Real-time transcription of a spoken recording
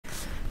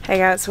Hey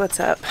guys, what's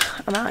up?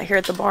 I'm out here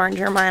at the barn.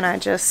 Jeremiah and I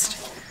just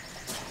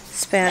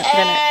spent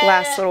the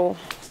last little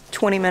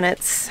 20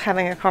 minutes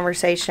having a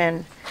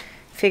conversation,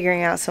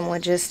 figuring out some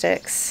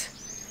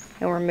logistics,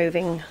 and we're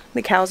moving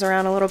the cows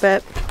around a little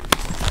bit.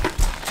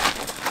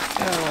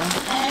 So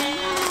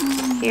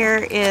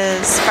here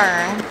is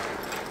Fern.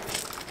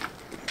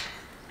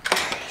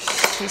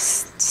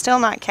 She's still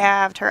not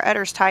calved. Her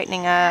udder's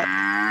tightening up.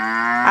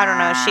 I don't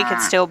know. She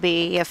could still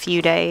be a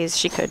few days.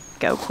 She could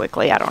go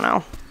quickly. I don't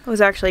know. I was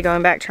actually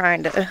going back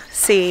trying to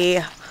see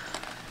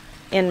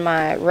in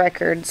my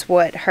records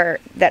what her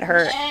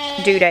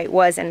due date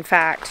was, in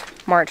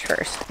fact March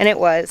 1st, and it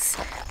was,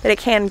 but it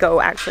can go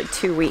actually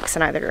 2 weeks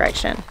in either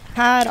direction.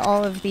 Had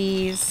all of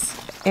these,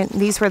 and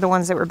these were the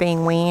ones that were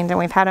being weaned, and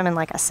we've had them in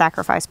like a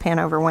sacrifice pen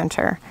over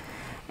winter,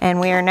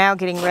 and we are now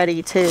getting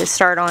ready to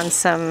start on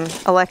some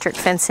electric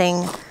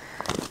fencing.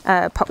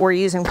 We're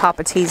using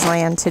Papa T's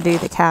land to do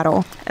the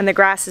cattle, and the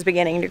grass is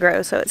beginning to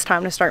grow, so it's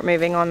time to start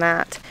moving on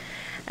that.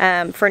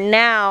 For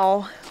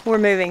now, we're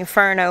moving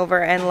Fern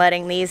over and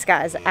letting these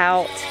guys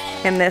out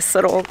in this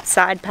little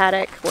side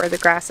paddock where the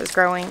grass is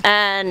growing.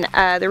 And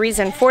the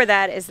reason for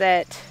that is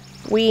that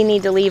we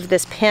need to leave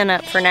this pen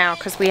up for now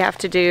because we have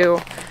to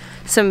do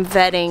some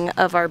vetting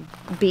of our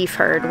beef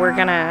herd. We're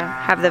gonna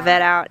have the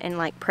vet out and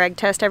like preg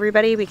test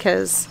everybody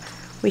because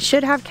we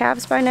should have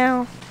calves by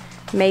now.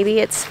 Maybe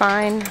it's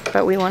fine,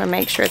 but we want to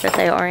make sure that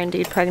they are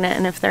indeed pregnant,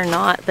 and if they're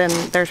not,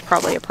 then there's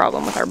probably a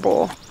problem with our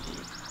bull.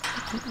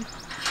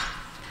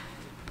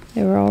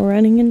 They were all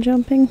running and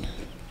jumping.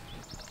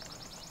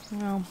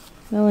 Well,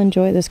 they'll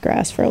enjoy this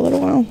grass for a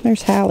little while.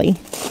 There's Hallie.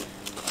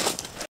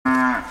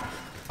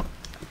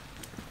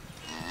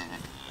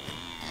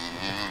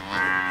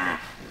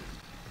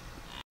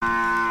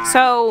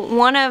 So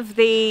one of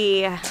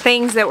the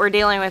things that we're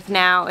dealing with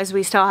now is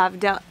we still have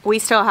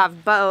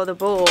Bo, the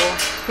bull,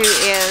 who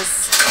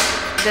is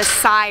the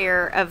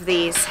sire of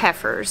these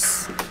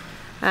heifers.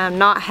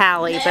 Not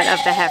Hallie, but of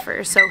the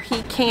heifers. So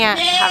he can't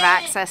have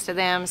access to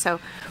them.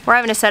 So we're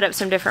having to set up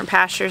some different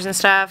pastures and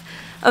stuff.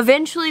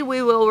 Eventually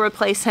we will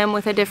replace him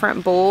with a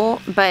different bull,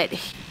 but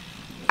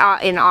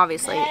and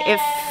obviously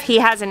if he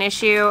has an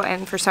issue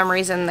and for some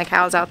reason the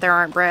cows out there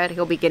aren't bred,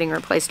 he'll be getting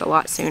replaced a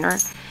lot sooner.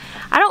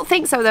 I don't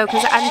think so though,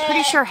 because I'm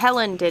pretty sure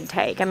Helen did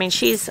take. I mean,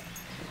 you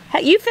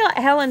feel like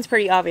Helen's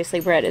pretty obviously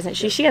bred, isn't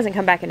she? She hasn't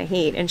come back into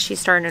heat and she's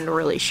starting to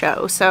really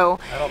show. So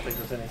I don't think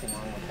there's anything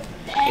wrong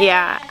with Helen.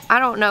 Yeah, I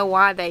don't know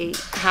why they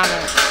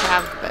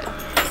but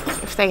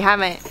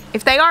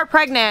if they are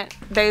pregnant,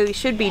 they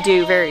should be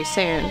due very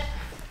soon.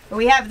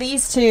 We have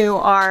these two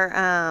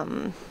are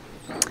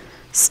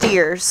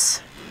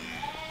steers,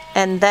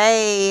 and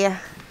they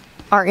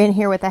are in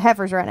here with the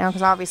heifers right now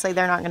because obviously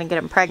they're not going to get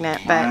them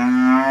pregnant, but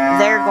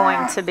they're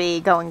going to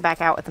be going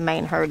back out with the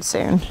main herd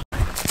soon.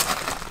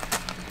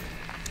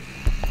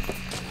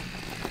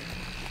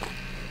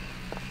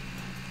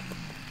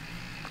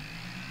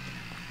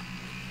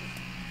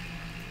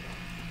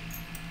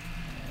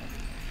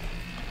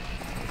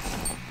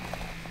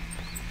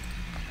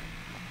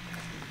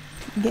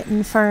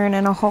 Getting Fern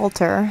in a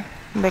halter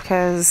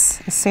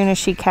because as soon as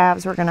she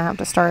calves, we're going to have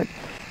to start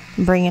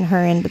bringing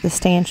her into the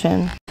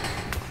stanchion.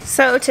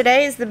 So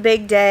today is the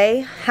big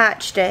day,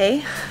 hatch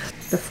day.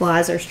 The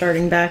flies are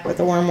starting back with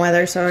the warm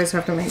weather, so I always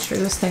have to make sure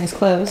this thing's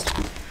closed.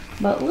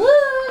 But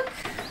look,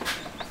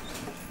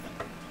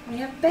 we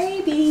have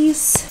babies.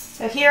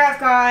 So here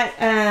I've got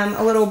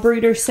a little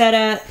brooder set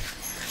up.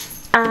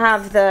 I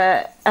have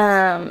the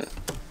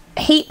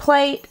heat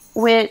plate,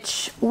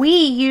 which we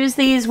use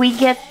these. We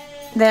get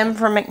them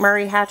from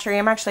McMurray Hatchery.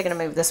 I'm actually going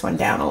to move this one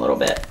down a little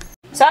bit.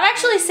 So I've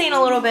actually seen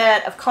a little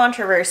bit of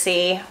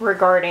controversy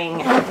regarding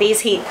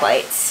these heat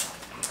plates,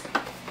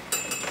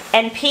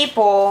 and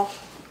people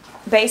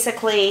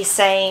basically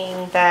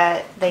saying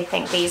that they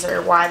think these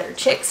are why their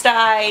chicks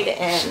died,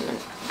 and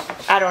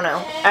I don't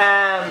know.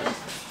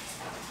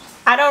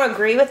 I don't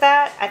agree with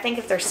that. I think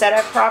if they're set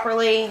up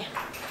properly,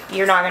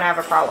 you're not going to have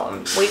a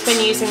problem. We've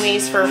been using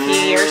these for a few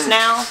years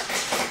now.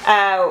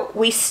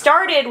 We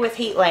started with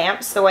heat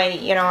lamps, the way,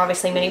 you know,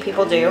 obviously many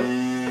people do.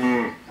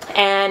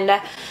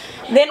 And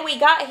then we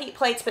got heat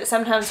plates, but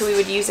sometimes we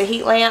would use a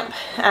heat lamp.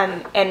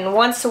 And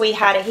once we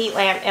had a heat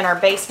lamp in our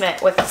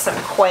basement with some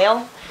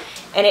quail,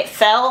 and it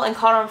fell and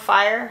caught on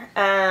fire.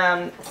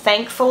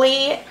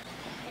 Thankfully,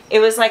 it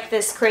was like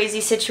this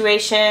crazy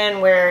situation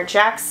where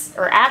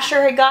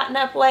Asher had gotten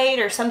up late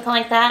or something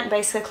like that and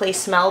basically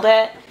smelled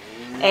it.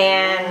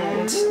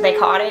 And they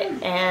caught it,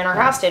 and our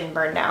house didn't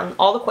burn down.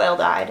 All the quail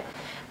died.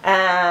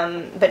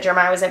 But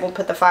Jeremiah was able to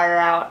put the fire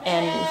out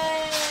and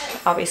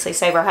obviously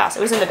save our house.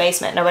 It was in the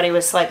basement. Nobody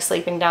was like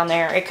sleeping down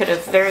there. It could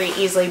have very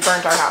easily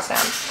burnt our house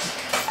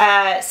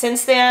down.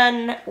 Since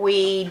then,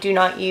 we do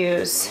not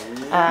use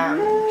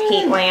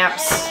heat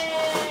lamps,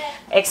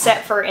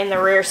 except for in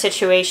the rare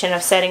situation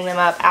of setting them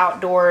up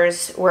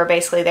outdoors where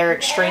basically they're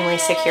extremely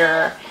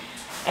secure.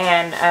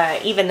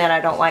 And even then, I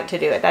don't like to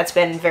do it. That's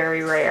been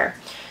very rare.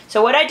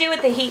 So what I do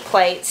with the heat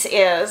plates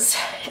is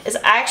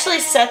I actually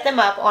set them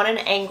up on an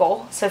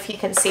angle. So if you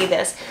can see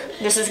this,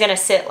 this is going to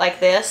sit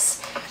like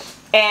this.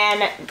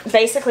 And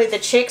basically the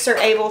chicks are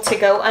able to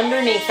go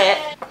underneath it.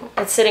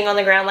 It's sitting on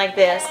the ground like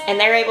this, and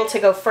they're able to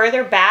go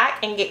further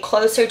back and get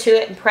closer to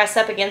it and press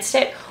up against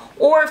it.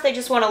 Or if they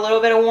just want a little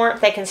bit of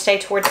warmth, they can stay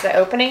towards the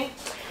opening.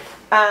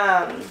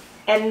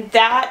 And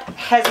that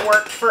has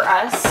worked for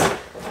us.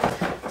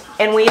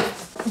 And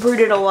we've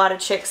brooded a lot of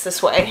chicks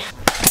this way.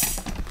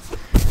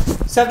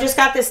 So I've just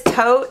got this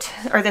tote,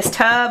 or this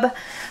tub.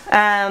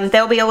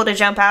 They'll be able to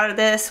jump out of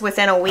this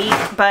within a week,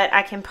 but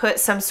I can put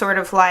some sort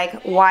of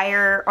like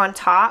wire on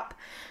top.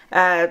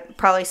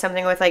 Probably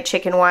something with like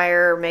chicken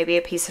wire, or maybe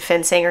a piece of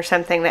fencing or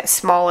something that's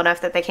small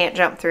enough that they can't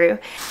jump through.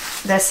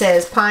 This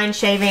is pine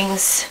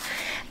shavings.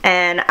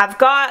 And I've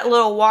got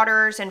little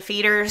waters and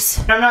feeders.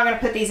 I'm not going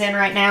to put these in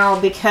right now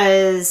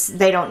because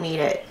they don't need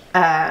it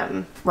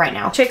right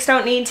now. Chicks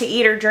don't need to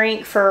eat or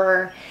drink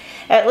for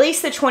at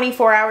least the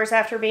 24 hours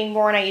after being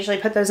born. I usually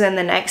put those in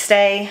the next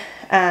day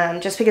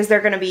just because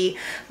they're going to be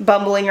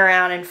bumbling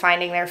around and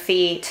finding their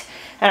feet.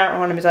 I don't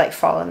want them to like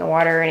fall in the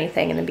water or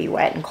anything and then be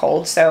wet and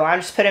cold. So I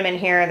just put them in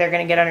here. They're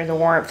going to get under the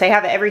warmth. They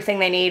have everything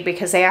they need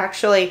because they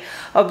actually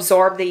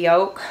absorb the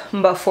yolk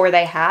before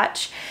they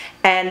hatch.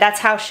 And that's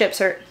how chips.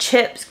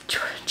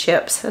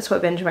 That's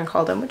what Benjamin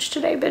called them, which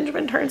today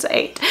Benjamin turns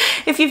 8.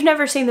 If you've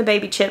never seen the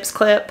baby chips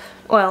clip,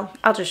 well,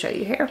 I'll just show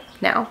you here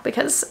now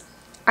because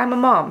I'm a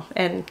mom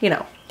and, you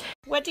know.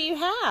 What do you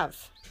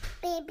have?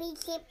 Baby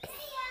chips.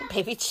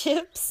 Baby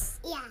chips?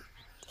 Yeah.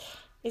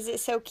 Is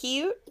it so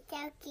cute? So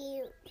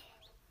cute.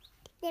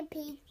 The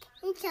pig.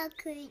 It's so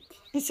cute.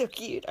 It's so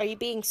cute. Are you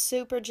being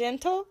super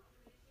gentle?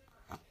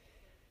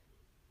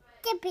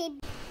 The pig.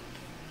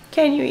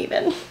 Can you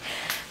even?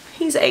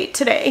 He's 8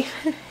 today,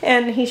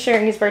 and he's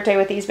sharing his birthday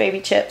with these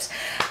baby chips.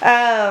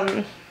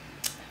 What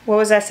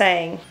was I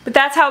saying? But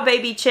that's how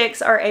baby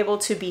chicks are able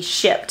to be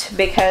shipped,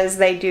 because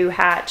they do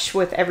hatch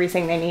with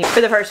everything they need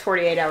for the first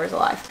 48 hours of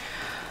life.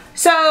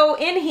 So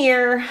in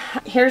here,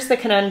 here's the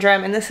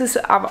conundrum, and this is,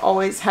 I've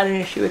always had an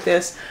issue with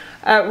this.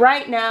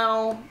 Right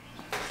now,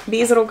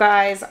 these little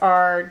guys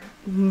are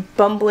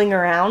bumbling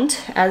around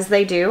as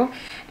they do,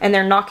 and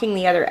they're knocking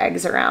the other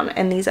eggs around,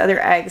 and these other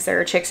eggs,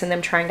 there are chicks in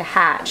them trying to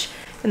hatch.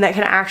 And that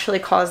can actually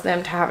cause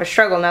them to have a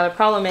struggle. Now the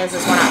problem is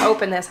when I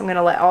open this, I'm going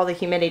to let all the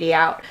humidity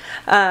out.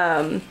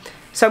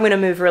 So I'm going to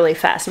move really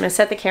fast. I'm going to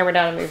set the camera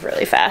down and move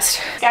really fast.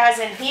 Guys,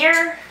 in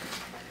here,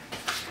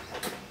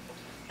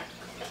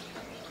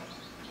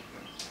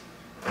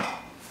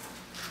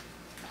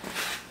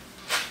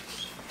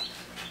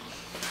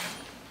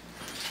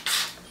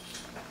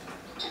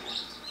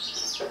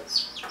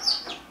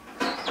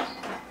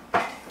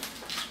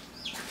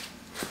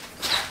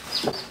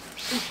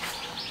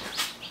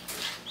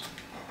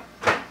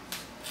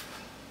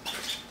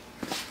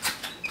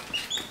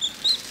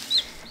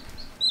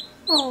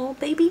 oh,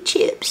 baby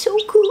Chip, so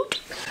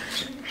cute.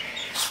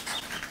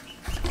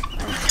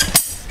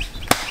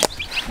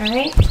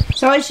 Alright,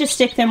 so I always just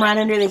stick them right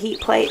under the heat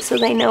plate so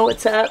they know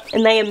what's up,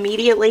 and they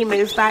immediately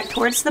move back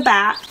towards the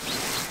back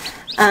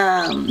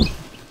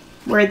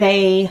where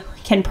they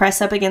can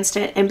press up against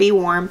it and be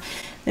warm.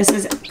 This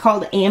is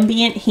called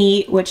ambient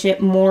heat, which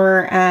it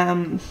more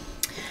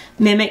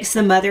mimics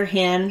the mother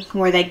hen,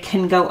 where they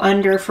can go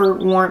under for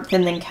warmth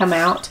and then come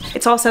out.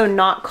 It's also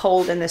not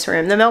cold in this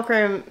room. The milk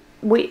room,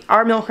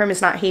 our milk room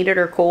is not heated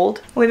or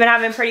cooled. We've been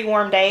having pretty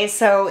warm days,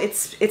 so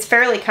it's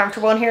fairly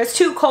comfortable in here. It's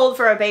too cold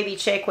for a baby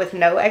chick with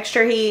no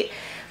extra heat,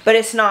 but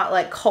it's not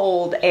like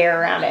cold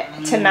air around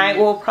it. Tonight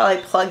we'll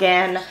probably plug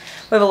in, we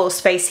have a little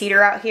space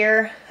heater out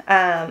here,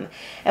 and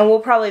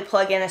we'll probably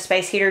plug in a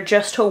space heater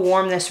just to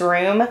warm this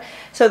room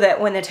so that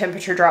when the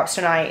temperature drops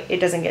tonight, it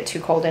doesn't get too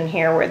cold in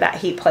here where that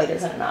heat plate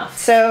isn't enough.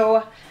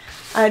 So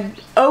I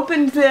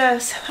opened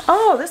this.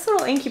 Oh, this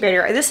little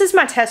incubator. This is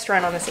my test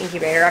run on this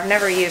incubator. I've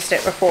never used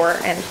it before,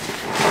 and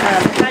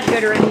had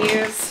good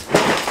reviews.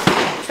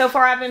 So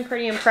far, I've been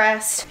pretty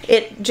impressed.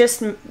 It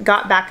just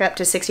got back up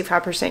to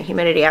 65%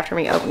 humidity after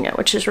me opening it,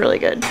 which is really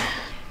good.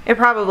 It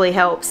probably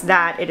helps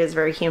that it is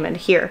very humid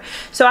here.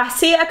 So I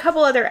see a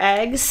couple other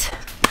eggs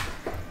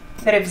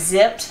that have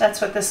zipped.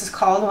 That's what this is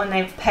called when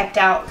they've pecked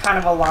out kind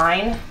of a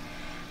line.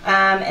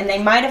 And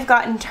they might have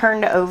gotten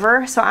turned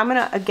over. So I'm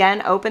gonna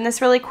again open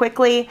this really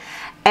quickly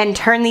and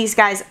turn these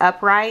guys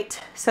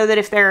upright so that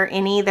if there are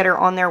any that are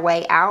on their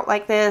way out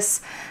like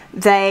this,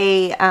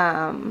 they,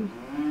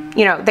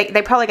 you know,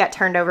 they probably got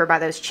turned over by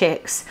those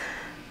chicks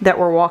that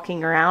were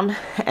walking around.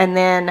 And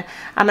then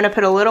I'm gonna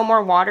put a little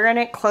more water in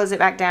it, close it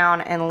back down,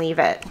 and leave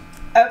it.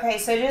 Okay,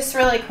 so just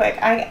really quick,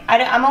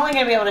 I'm only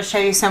going to be able to show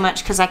you so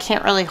much because I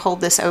can't really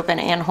hold this open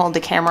and hold the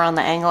camera on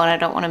the angle, and I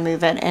don't want to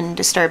move it and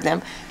disturb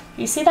them.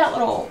 You see that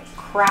little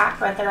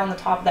crack right there on the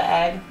top of the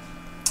egg?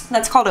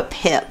 That's called a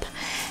pip.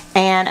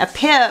 And a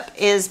pip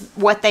is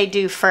what they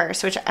do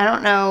first, which I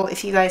don't know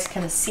if you guys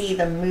can see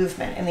the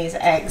movement in these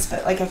eggs,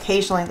 but like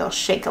occasionally they'll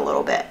shake a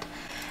little bit.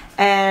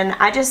 And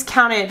I just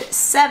counted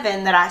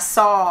 7 that I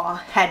saw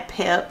had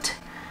pipped.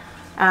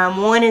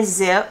 One is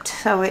zipped,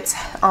 so it's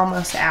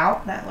almost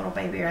out, that little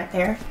baby right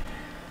there.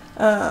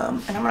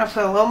 And I'm going to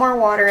put a little more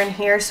water in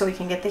here so we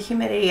can get the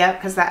humidity up,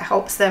 because that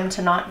helps them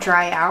to not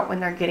dry out when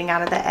they're getting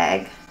out of the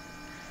egg.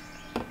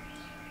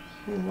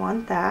 We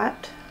want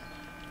that.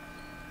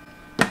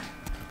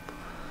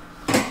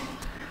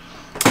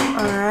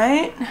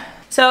 Alright.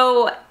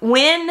 So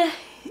when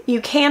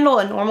you candle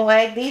a normal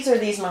egg, these are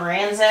these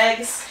Moran's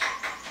eggs.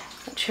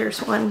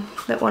 Here's one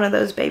that one of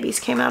those babies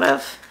came out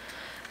of.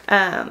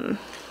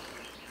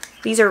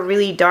 These are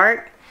really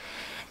dark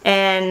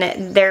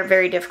and they're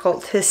very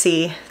difficult to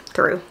see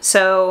through.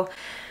 So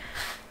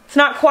it's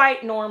not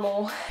quite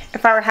normal.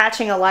 If I were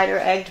hatching a lighter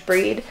egged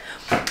breed,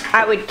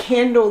 I would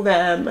candle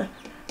them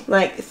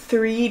like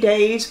 3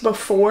 days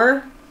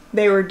before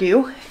they were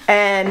due,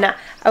 and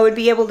I would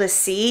be able to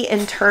see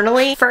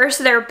internally.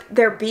 First,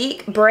 their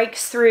beak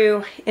breaks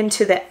through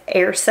into the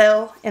air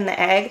cell in the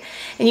egg,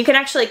 and you can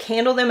actually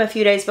candle them a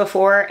few days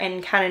before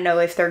and kind of know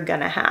if they're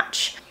gonna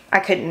hatch. I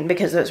couldn't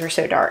because those were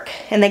so dark,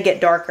 and they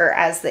get darker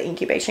as the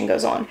incubation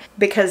goes on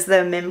because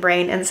the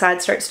membrane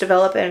inside starts to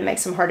develop and it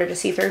makes them harder to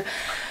see through.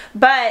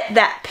 But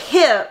that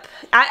pip,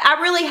 I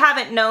really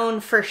haven't known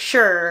for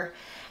sure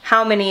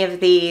how many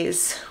of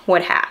these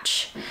would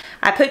hatch.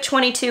 I put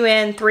 22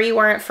 in, 3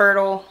 weren't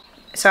fertile,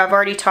 so I've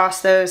already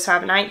tossed those, so I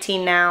have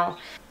 19 now,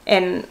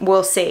 and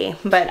we'll see.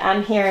 But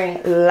I'm hearing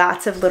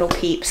lots of little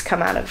peeps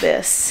come out of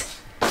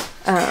this.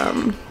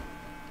 Well,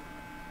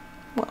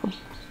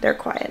 they're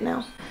quiet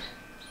now.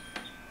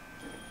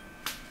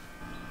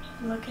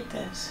 Look at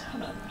this.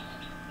 Hold on.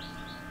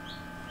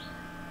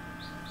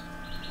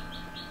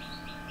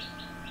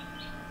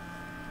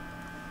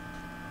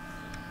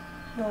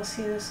 You'll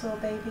see this little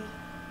baby.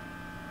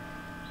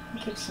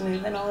 It keeps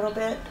moving a little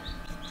bit.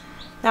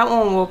 That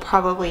one will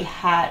probably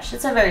hatch.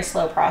 It's a very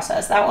slow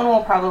process. That one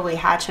will probably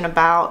hatch in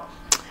about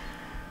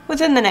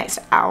within the next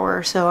hour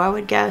or so, I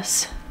would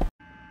guess.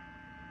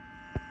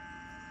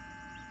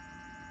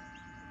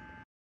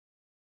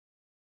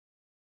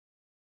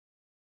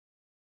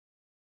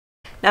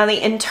 Now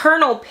the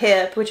internal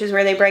pip, which is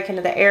where they break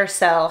into the air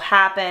cell,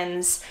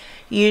 happens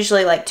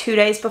usually like 2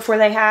 days before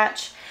they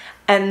hatch.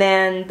 And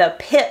then the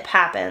pip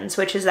happens,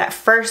 which is that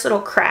first little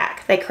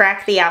crack. They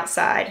crack the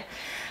outside.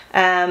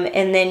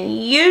 And then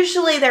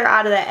usually they're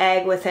out of the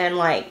egg within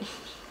like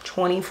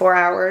 24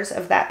 hours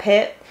of that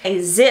pip.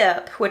 A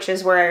zip, which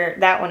is where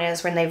that one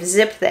is, when they've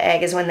zipped the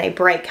egg, is when they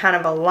break kind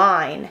of a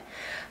line.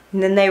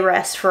 And then they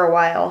rest for a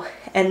while.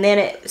 And then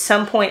at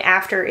some point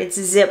after it's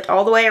zipped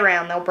all the way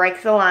around, they'll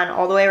break the line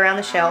all the way around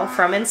the shell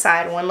from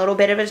inside, one little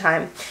bit at a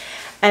time.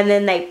 And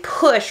then they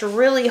push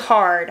really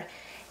hard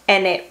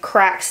and it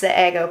cracks the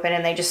egg open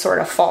and they just sort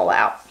of fall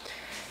out.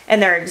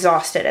 And they're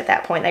exhausted at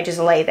that point. They just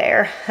lay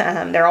there.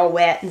 They're all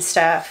wet and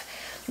stuff.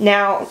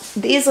 Now,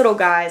 these little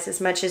guys,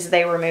 as much as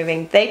they were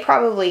moving, they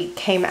probably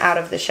came out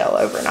of the shell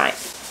overnight.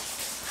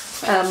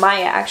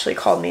 Maya actually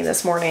called me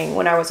this morning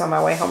when I was on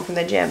my way home from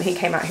the gym. He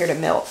came out here to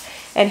milk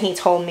and he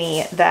told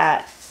me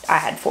that I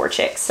had 4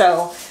 chicks.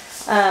 So,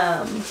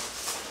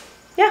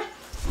 yeah.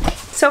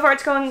 So far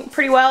it's going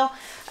pretty well.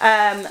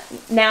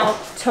 Now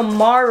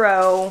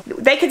tomorrow,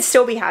 they could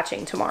still be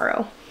hatching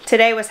tomorrow.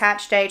 Today was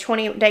hatch day,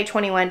 day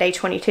 21, day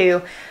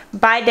 22.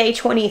 By day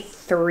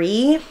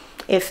 23,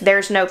 if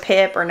there's no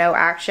pip or no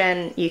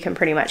action, you can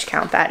pretty much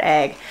count that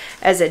egg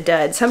as a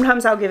dud.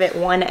 Sometimes I'll give it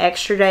 1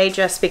 extra day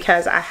just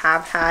because I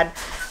have had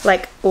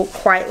like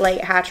quite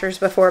late hatchers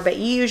before, but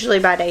usually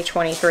by day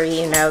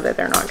 23, you know that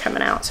they're not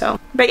coming out. So,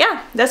 but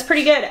yeah, that's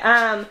pretty good.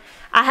 I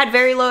had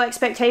very low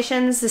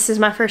expectations. This is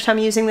my first time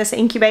using this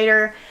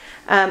incubator.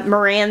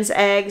 Moran's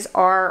eggs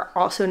are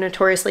also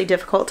notoriously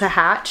difficult to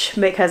hatch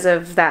because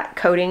of that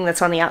coating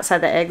that's on the outside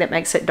of the egg that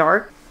makes it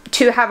dark.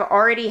 To have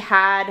already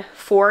had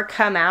 4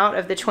 come out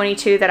of the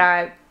 22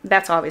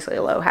 that's obviously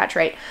a low hatch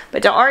rate,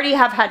 but to already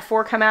have had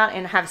 4 come out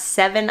and have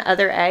 7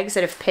 other eggs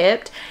that have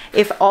pipped,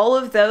 if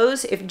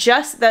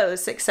just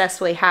those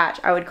successfully hatch,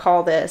 I would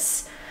call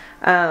this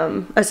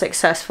a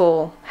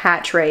successful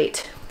hatch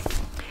rate,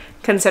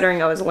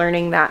 considering I was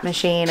learning that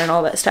machine and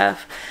all that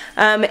stuff.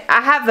 I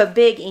have a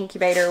big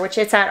incubator, which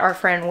it's at our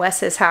friend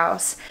Wes's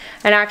house.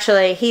 And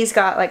actually, he's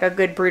got like a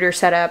good brooder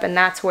set up, and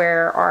that's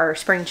where our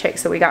spring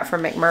chicks that we got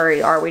from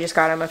McMurray are. We just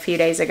got them a few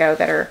days ago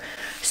that are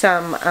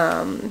some,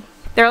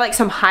 they're like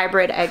some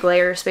hybrid egg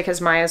layers because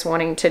Maya's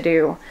wanting to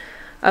do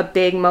a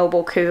big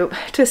mobile coop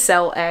to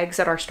sell eggs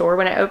at our store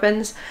when it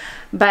opens.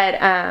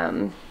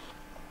 But,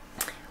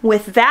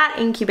 with that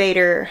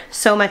incubator,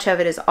 so much of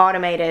it is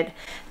automated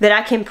that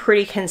I can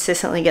pretty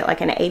consistently get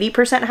like an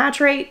 80% hatch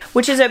rate,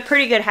 which is a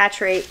pretty good hatch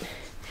rate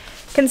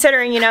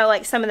considering, you know,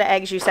 like some of the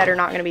eggs you said are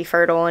not going to be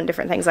fertile and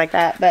different things like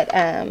that. But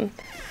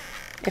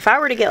if I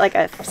were to get like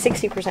a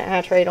 60%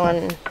 hatch rate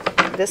on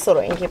this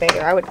little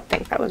incubator, I would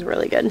think that was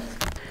really good.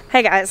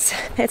 Hey guys,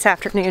 it's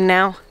afternoon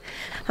now.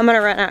 I'm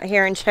gonna run out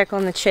here and check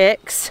on the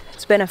chicks.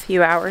 It's been a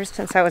few hours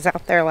since I was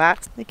out there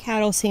last. The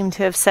cattle seem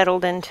to have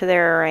settled into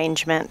their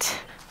arrangement.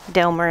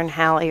 Delmer and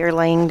Hallie are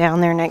laying down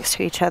there next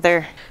to each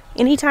other.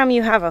 Anytime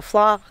you have a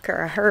flock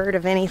or a herd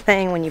of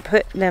anything, when you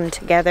put them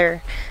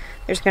together,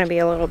 there's going to be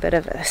a little bit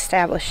of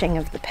establishing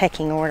of the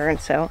pecking order,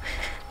 and so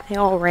they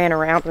all ran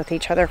around with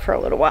each other for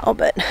a little while,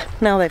 but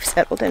now they've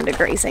settled into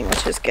grazing,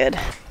 which is good.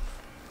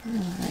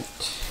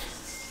 Alright,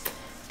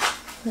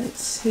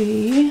 let's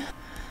see.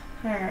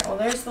 Alright, well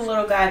there's the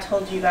little guy I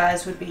told you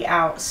guys would be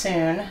out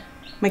soon.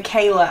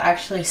 Michaela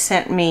actually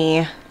sent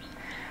me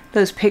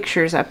those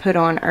pictures I put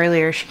on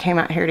earlier. She came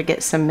out here to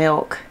get some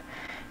milk.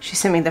 She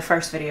sent me the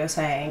first video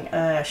saying,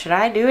 should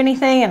I do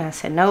anything? And I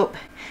said, nope.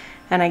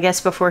 And I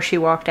guess before she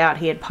walked out,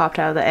 he had popped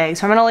out of the egg.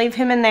 So I'm going to leave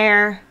him in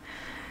there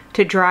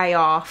to dry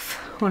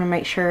off. I want to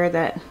make sure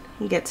that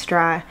he gets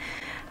dry.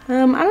 I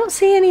don't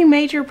see any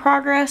major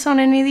progress on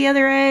any of the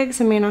other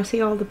eggs. I mean, I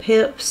see all the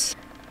pips.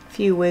 A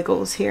few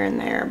wiggles here and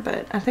there,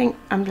 but I think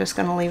I'm just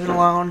going to leave it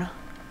alone.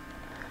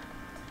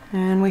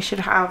 And we should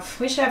have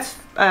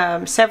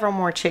several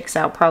more chicks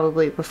out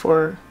probably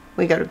before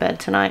we go to bed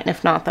tonight. And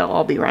if not, they'll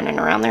all be running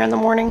around there in the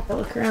morning.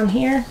 Look around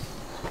here.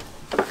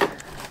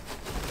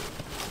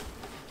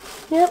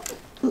 Yep,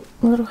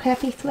 little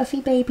happy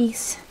fluffy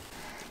babies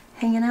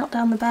hanging out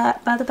down the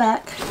back, by the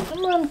back.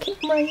 Come on,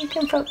 camera, you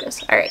can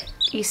focus. All right,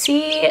 you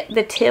see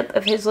the tip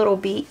of his little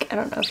beak? I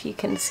don't know if you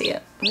can see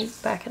it. Let me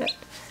back it up.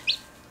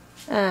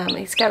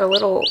 He's got a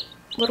little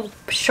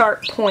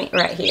sharp point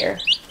right here.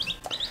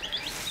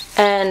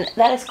 And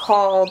that is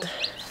called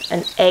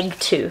an egg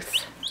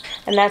tooth.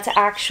 And that's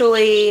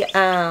actually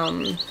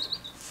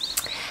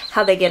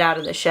how they get out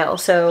of the shell.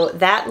 So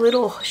that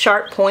little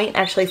sharp point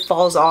actually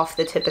falls off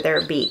the tip of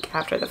their beak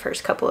after the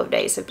first couple of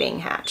days of being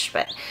hatched.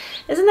 But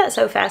isn't that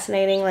so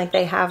fascinating? Like,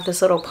 they have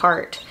this little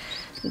part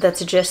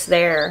that's just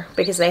there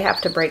because they have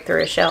to break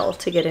through a shell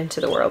to get into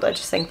the world. I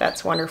just think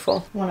that's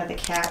wonderful. One of the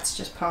cats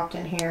just popped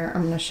in here.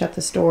 I'm gonna shut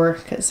this door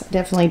because I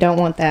definitely don't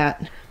want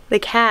that. The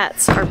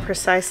cats are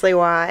precisely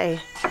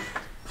why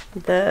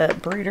the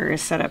brooder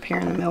is set up here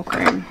in the milk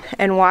room,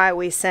 and why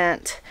we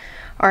sent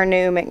our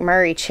new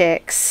McMurray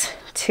chicks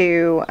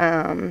to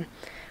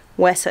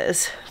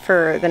Wes's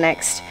for the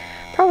next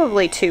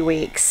probably 2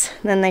 weeks.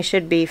 Then they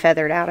should be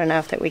feathered out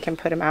enough that we can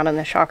put them out in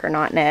the shock or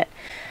not net.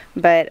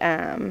 But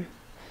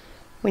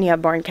when you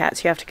have barn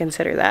cats, you have to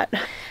consider that.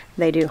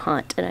 They do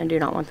hunt, and I do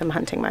not want them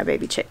hunting my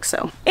baby chicks.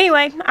 So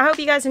anyway, I hope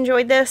you guys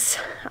enjoyed this.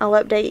 I'll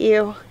update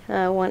you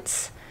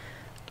once,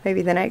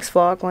 maybe the next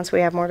vlog, once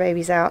we have more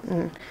babies out,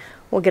 and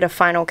we'll get a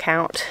final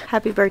count.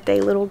 Happy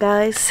birthday, little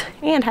guys,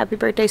 and happy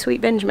birthday,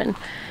 sweet Benjamin.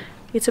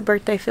 It's a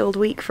birthday-filled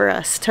week for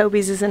us.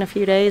 Toby's is in a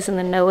few days, and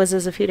then Noah's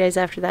is a few days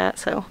after that,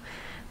 so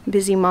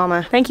busy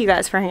mama. Thank you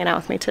guys for hanging out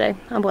with me today.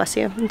 God bless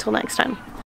you. Until next time.